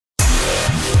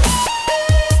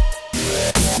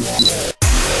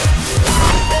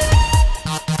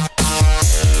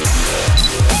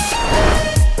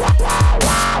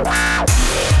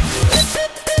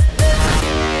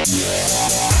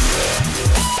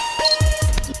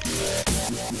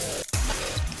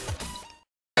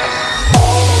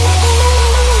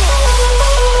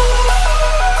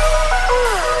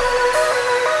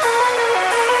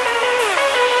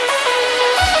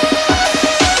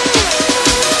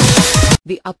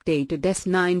The updated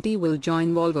S90 will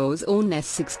join Volvo's own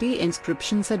S60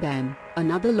 Inscription sedan,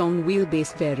 another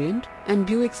long-wheelbase variant, and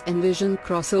Buick's Envision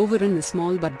crossover in a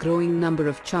small but growing number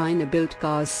of China-built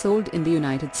cars sold in the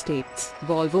United States.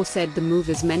 Volvo said the move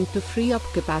is meant to free up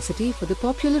capacity for the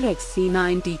popular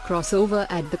XC90 crossover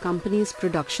at the company's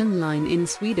production line in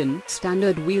Sweden.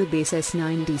 Standard-wheelbase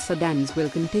S90 sedans will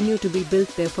continue to be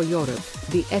built there for Europe.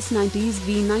 The S90's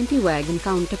V90 wagon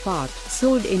counterpart,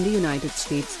 sold in the United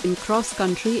States in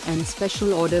cross-country and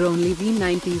special-order-only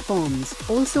V90 forms,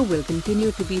 also will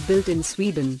continue to be built in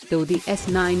Sweden, though the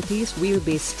S90's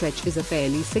wheelbase stretch is a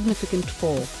fairly significant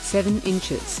 4.7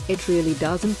 inches. It really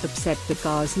doesn't upset the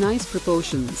car's nice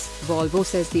proportions. Volvo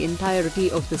says the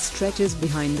entirety of the stretch is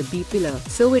behind the B-pillar,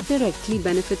 so it directly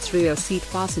benefits rear seat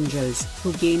passengers,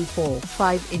 who gain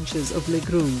 4.5 inches of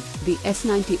legroom. The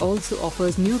S90 also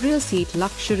offers new rear seat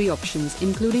luxury options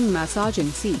including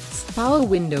massaging seats, power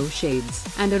window shades,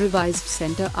 and a revised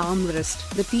center armrest.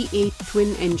 The T8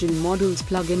 twin-engine model's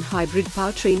plug-in hybrid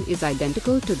powertrain is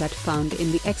identical to that found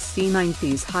in the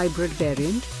XC90's hybrid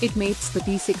variant. It mates the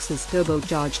T6's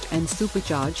turbocharged and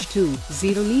supercharged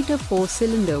 2.0-liter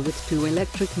four-cylinder with two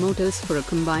electric motors for a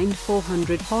combined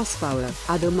 400 horsepower.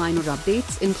 Other minor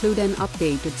updates include an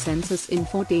updated sensors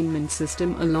infotainment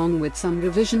system along with some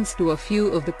revisions to a few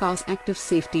of the car's active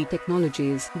safety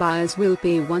technologies. Buyers will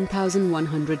pay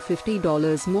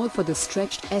 $1,150 more for the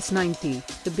stretched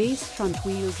S90. The base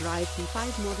front-wheel drive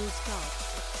T5 model starts